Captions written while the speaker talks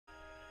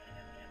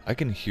I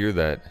can hear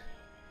that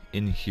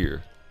in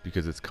here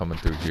because it's coming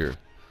through here.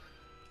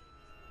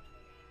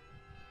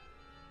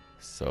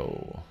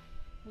 So.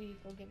 Will you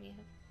go get me a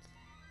head?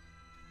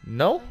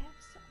 No?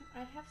 I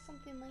have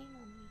something laying on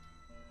me.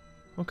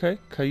 Okay.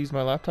 Can I use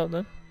my laptop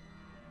then?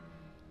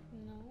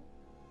 No.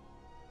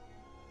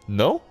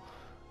 No?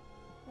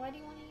 Why do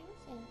you want to use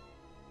it?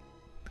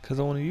 Because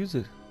I want to use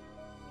it.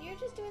 You're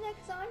just doing that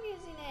because I'm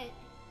using it.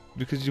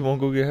 Because you won't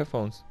go get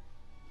headphones.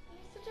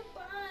 You're such a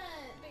butt,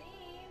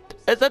 babe.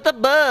 It's at the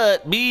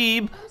butt,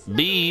 Beeb. I'm stuck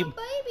Beeb. with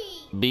my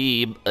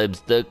baby. Beeb. I'm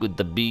stuck with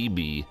the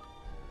BB.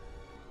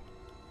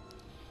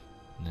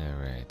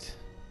 Alright.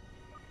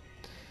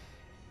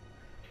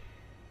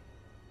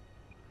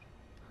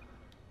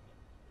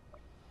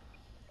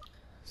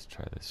 Let's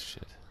try this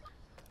shit.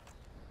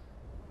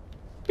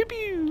 Pew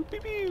pew, pew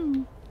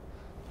pew.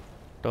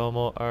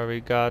 Domo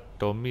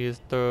arigato,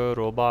 Mr.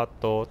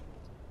 Roboto.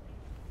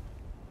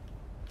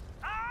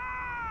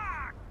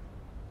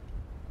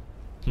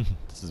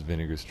 This is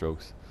Vinegar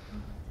Strokes.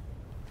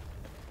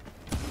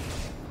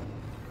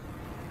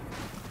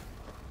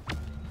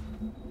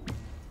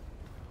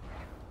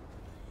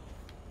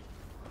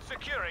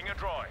 Securing a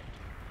droid.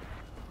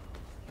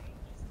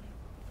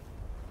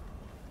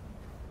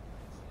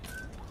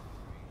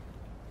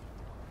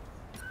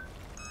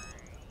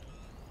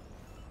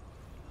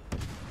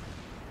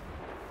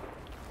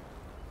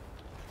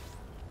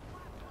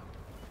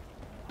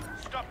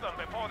 Stop them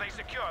before they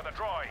secure the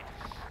droid.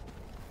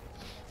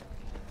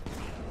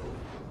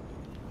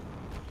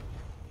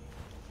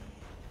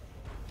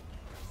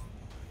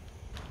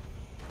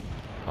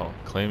 Oh,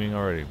 claiming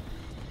already.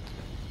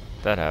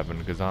 That happened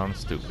because I'm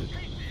stupid.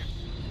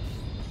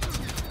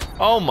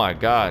 Oh my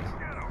god.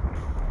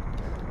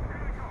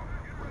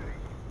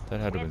 That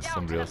had to have been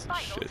somebody else's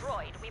shit.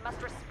 Droid. We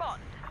must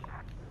respond.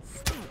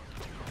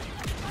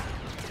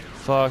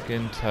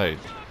 Fucking tight.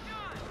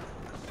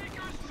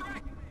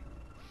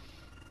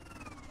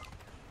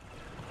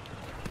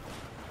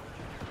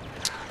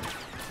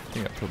 I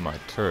think I put my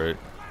turret.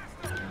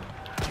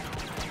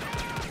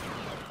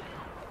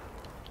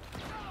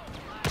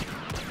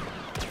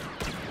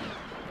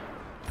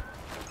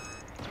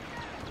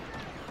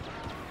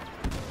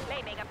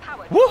 Claiming a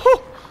power.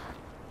 Woohoo!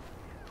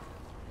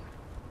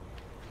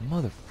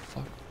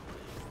 Motherfucker.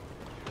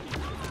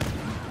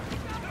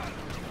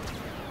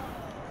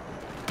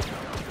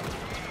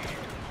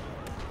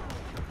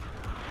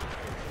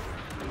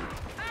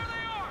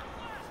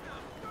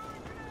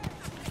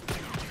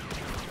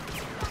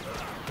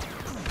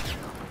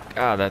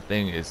 God, that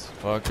thing is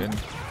fucking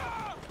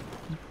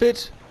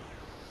bitch.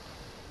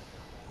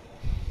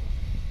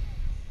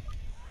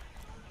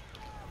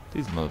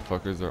 These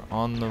motherfuckers are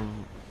on the.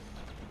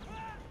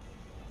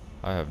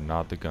 I have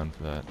not the gun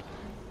for that.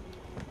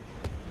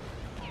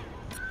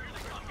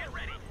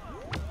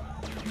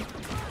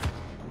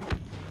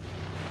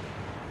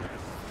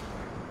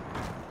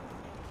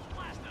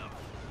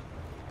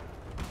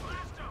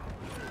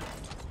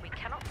 We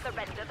cannot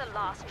surrender the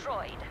last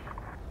droid.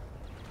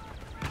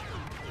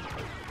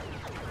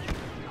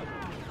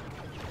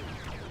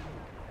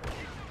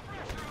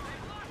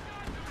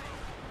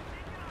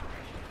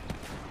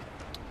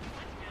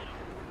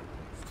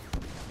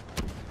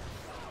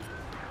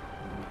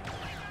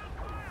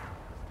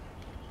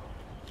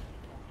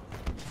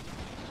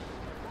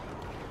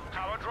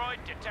 Power droid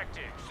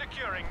detected.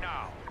 Securing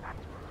now.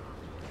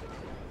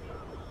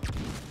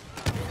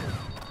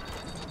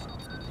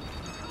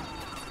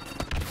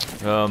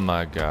 Oh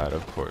my god,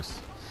 of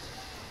course.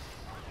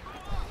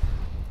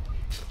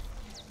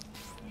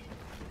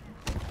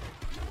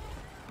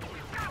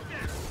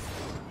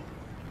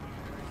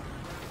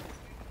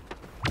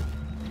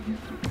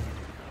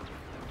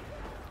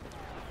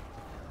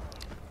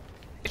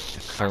 It's the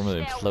thermal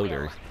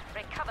imploder.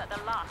 Recover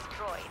the last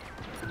droid.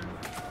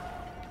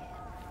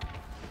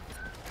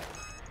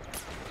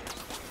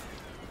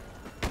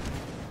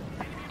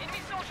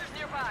 Enemy soldiers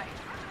nearby.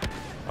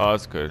 Oh,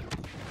 that's good.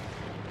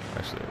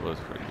 Actually, it was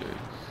pretty good.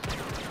 Keep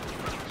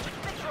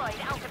the droid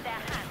out of their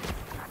hands.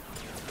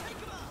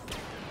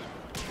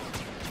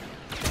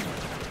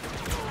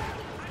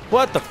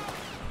 What the?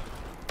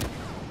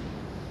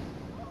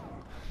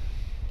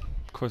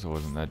 Of course it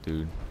wasn't that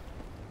dude.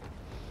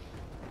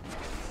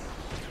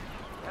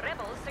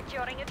 Rebels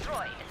securing a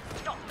droid.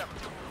 Stop them.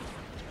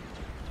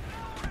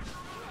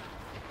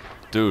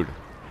 Dude,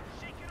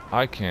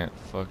 I can't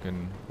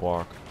fucking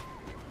walk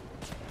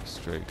a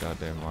straight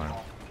goddamn line.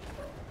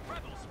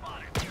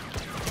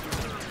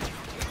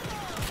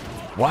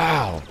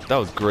 Wow, that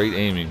was great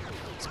aiming.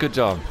 It's good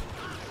job.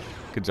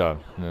 Good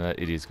job. And then that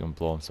idiot's gonna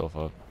blow himself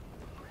up.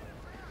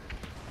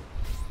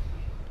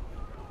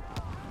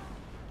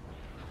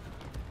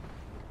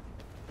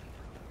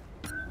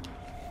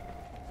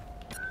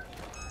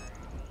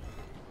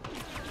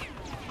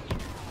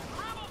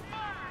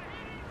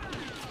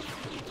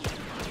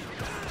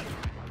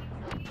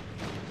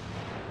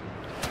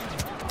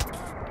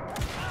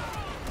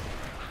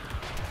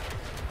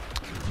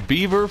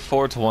 Beaver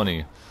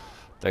 420.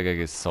 That guy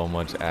gets so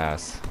much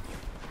ass.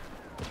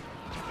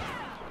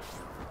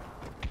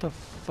 What the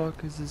f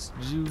fuck is this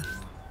Jew?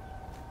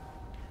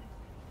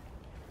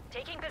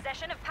 Taking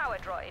possession of power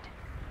droid.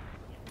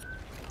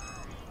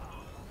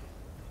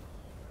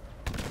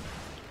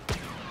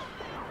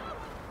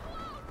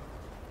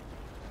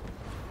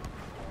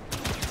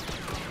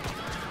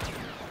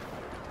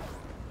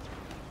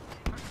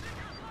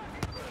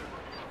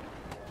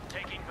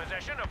 Taking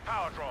possession of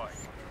power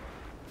droid.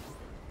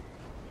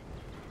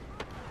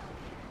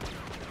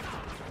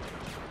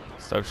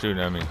 Stop shooting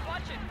at me.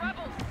 Watch it,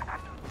 rebels.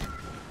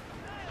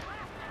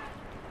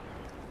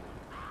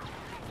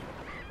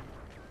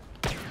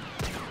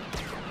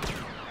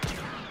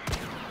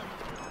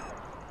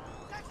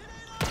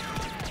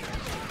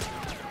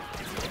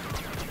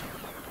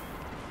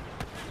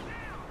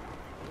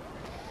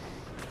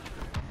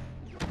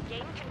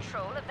 Gain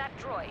control of that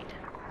droid.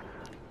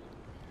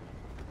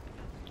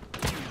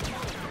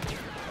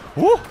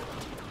 Woo!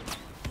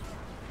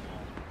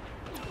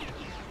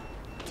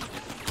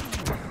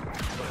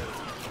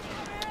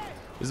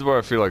 This is where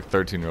I feel like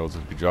 13-year-olds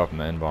would be dropping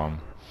the N-bomb.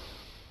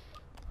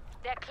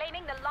 They're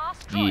claiming the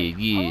last Yeah, droid.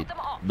 yeah, Hold them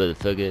off.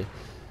 motherfucker.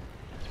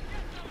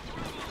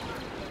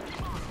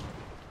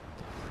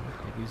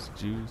 Fuck are these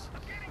Jews?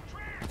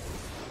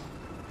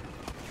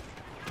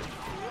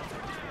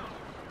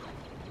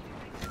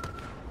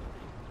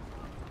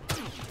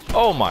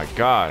 Oh my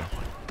god.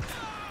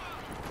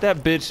 That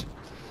bitch.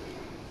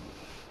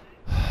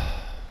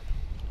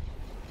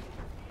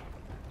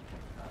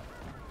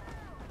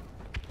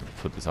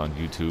 Put this on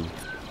YouTube.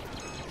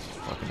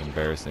 Fucking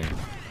embarrassing.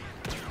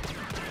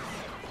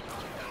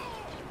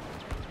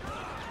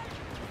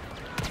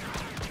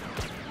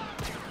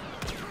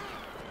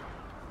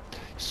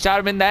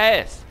 Shot him in the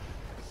ass.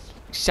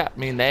 Shot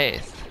me in the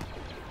ass.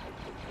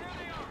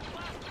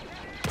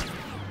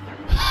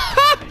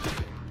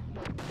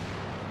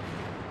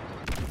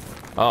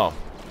 Oh,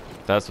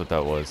 that's what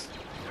that was.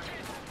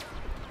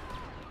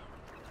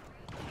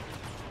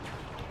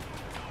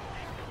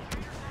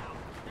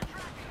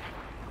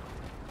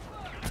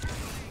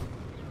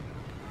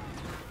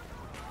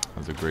 That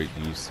was a great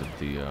use of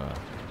the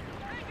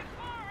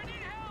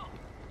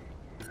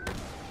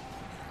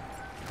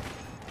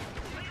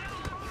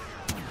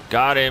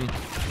got him.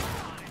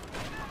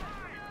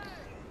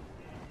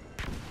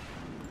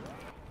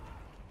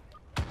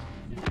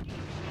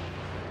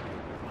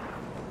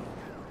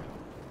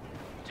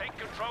 Take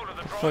control of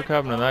the droid. What the fuck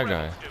happened to that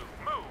guy? Rebels do.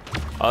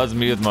 Move. Oh, that's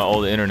me with my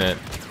old internet.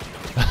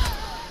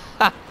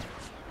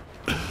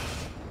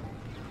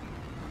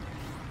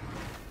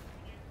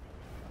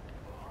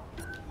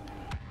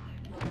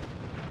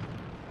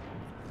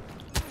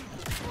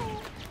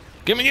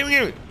 Gimme, gimme,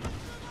 gimme!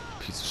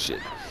 Piece of shit.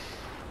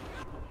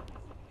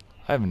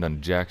 I haven't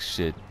done jack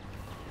shit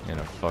in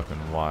a fucking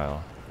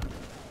while.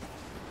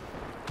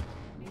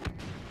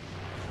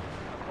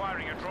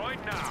 Acquiring a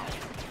droid now.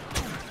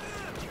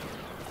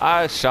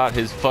 I shot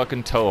his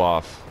fucking toe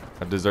off.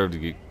 I deserve to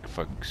get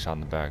fucking shot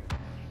in the back.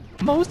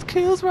 Most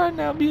kills right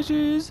now,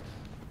 bitches.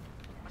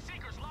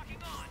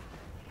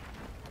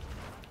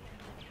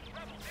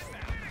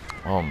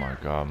 Oh my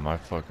god, my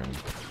fucking...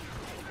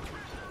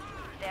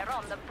 They're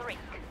on the brink.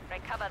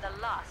 Recover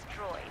the last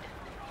droid.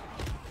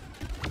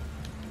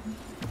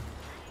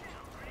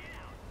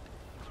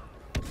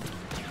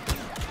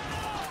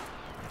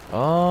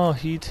 Oh,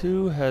 he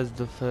too has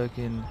the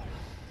fucking...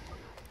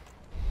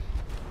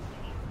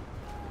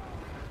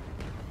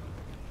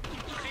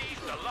 Seize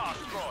the last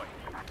droid.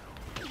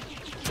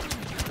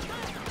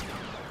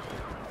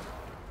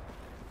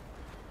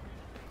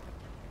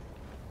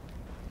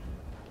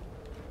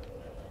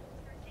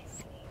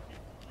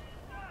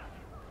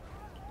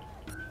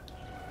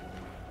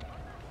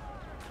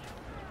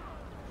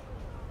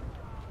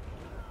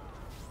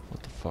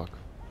 What the fuck?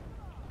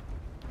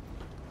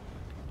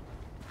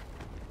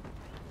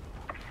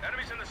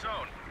 Enemies in the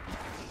zone.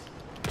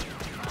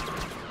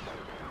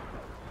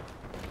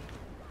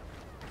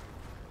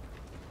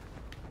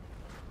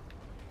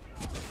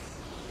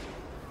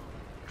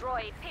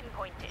 Droid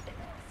pinpointed.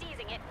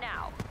 Seizing it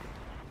now.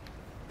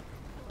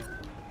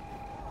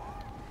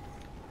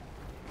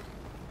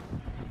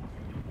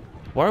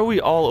 Why are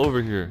we all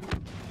over here?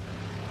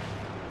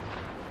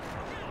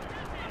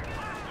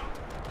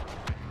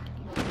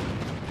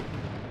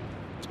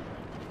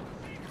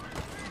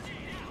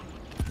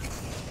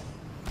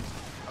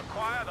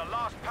 Acquire the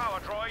last power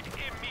droid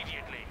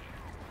immediately.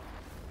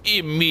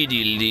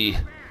 Immediately.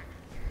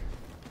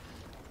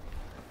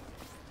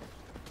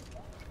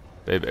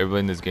 Babe, everybody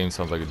in this game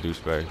sounds like a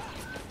douchebag. You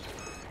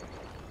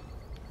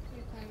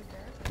playing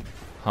dirt?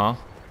 Huh? Are you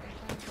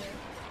playing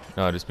dirt?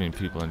 No, I just mean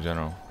people in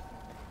general.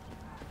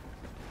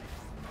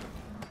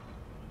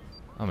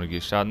 I'm gonna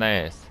get shot in the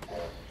ass.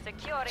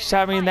 Securing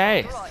Shot me in the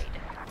final ass. droid.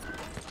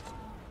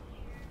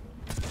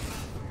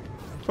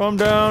 From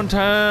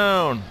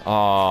downtown.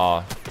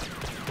 Aw.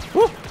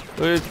 Woo.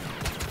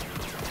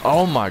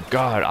 Oh my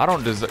god, I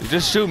don't deserve.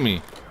 Just shoot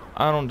me.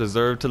 I don't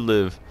deserve to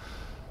live.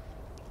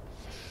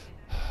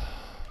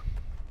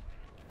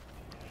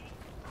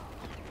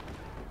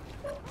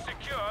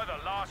 Secure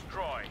the last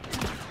droid.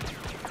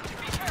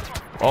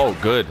 Oh,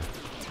 good.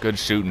 Good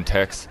shooting,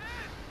 Tex.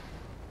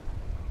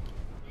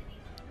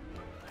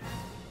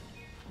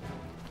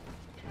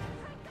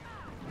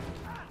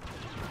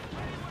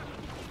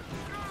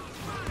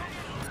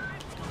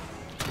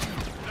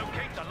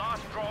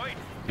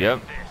 Yep.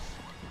 This.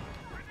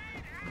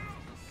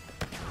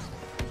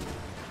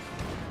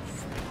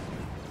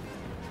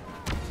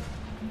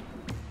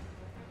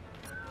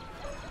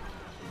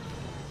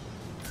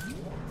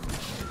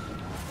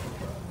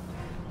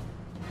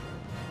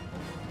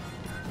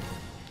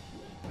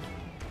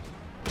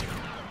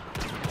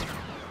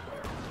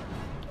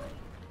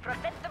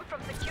 Prevent them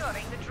from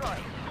securing the droid.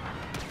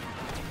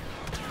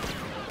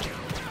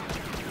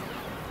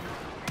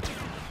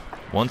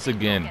 Once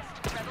again.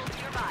 Rebels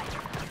nearby.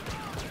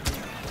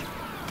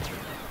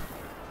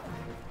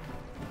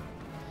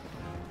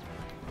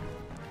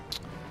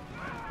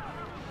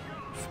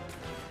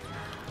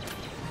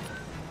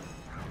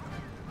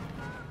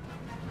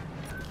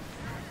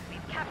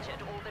 We've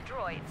captured all the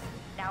droids.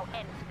 Now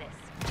end this.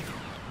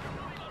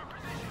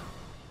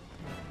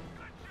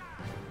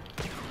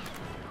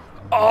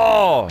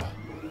 Oh!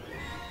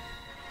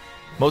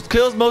 Most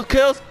kills, most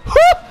kills. Woo!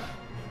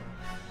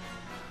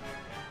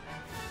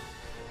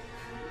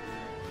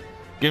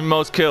 Give me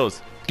most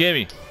kills. Give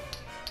me.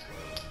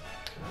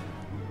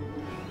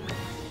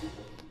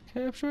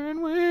 Capture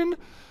and win.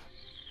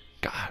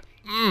 God.